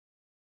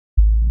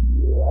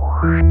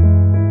I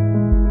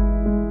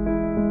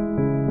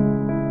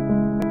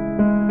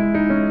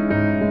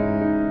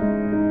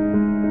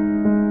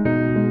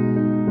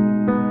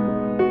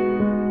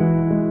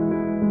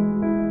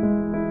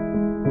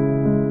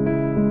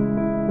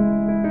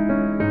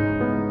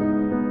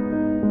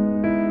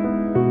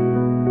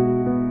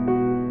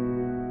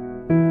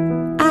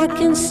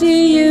can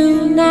see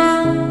you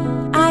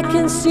now, I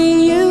can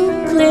see you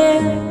clear.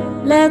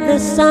 Let the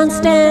sun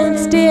stand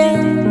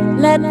still,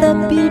 let the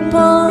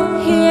people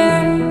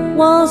hear.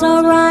 Walls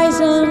are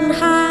rising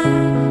high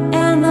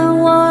and the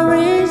war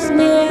is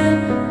near.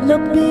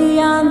 Look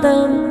beyond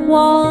the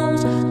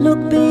walls,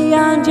 look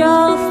beyond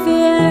your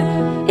fear.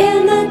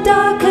 In the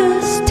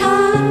darkest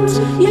times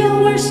you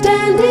were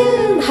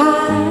standing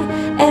high,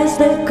 as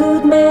the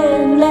good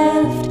man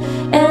left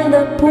and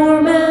the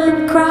poor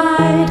man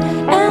cried,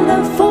 and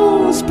the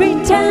fools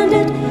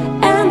pretended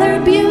and their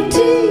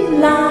beauty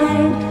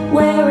lied.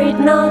 Were it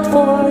not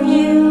for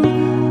you,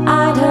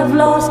 I'd have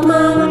lost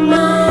my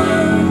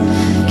mind.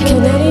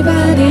 Can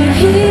anybody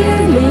hear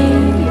me?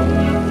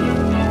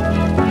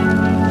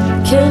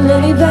 Can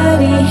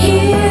anybody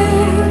hear?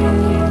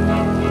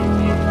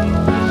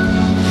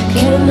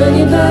 Can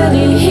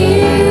anybody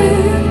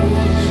hear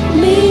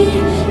me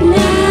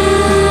now?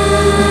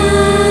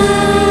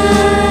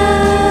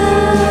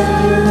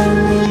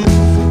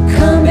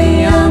 Come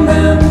beyond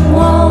the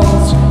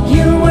walls,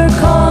 you were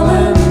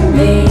calling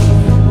me,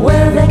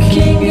 where the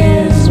king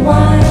is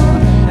wild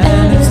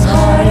and his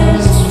heart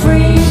is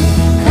free.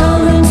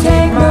 Come and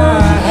take my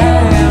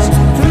hands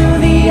through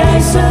the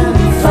ice and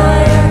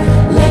fire.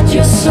 Let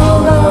your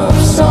soul of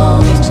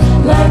songs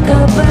like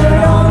a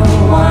bird on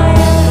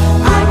wire.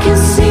 I can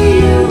see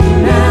you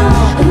now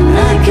and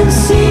I can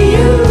see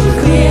you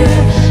clear.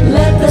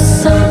 Let the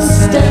sun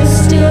stand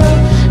still,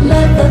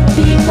 let the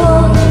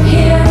people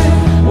hear.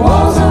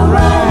 Walls are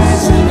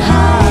rising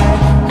high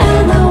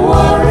and the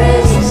war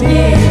is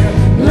near.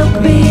 Look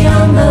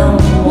beyond the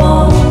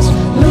walls,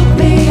 look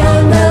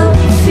beyond the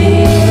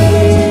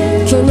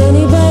fear. Can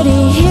anybody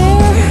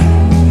hear?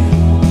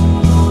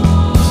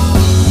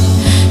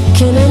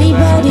 Can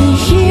anybody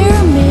hear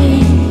me?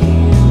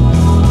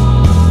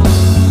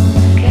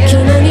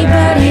 Can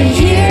anybody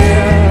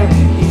hear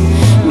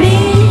me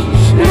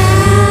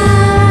now?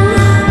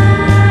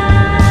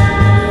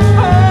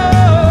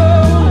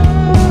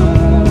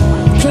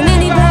 Can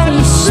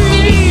anybody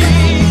speak?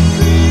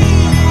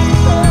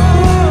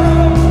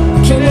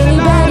 Can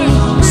anybody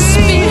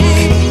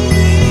speak?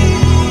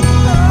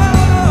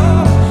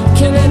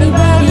 Can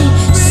anybody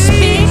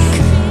speak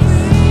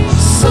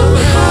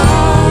somehow?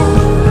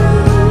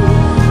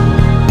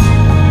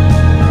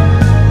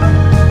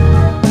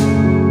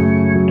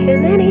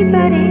 Can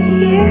anybody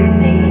hear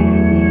me?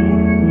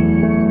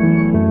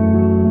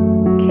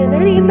 Can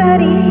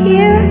anybody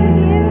hear?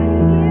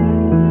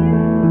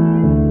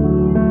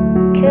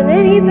 Can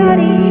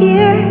anybody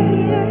hear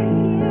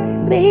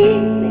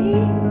me?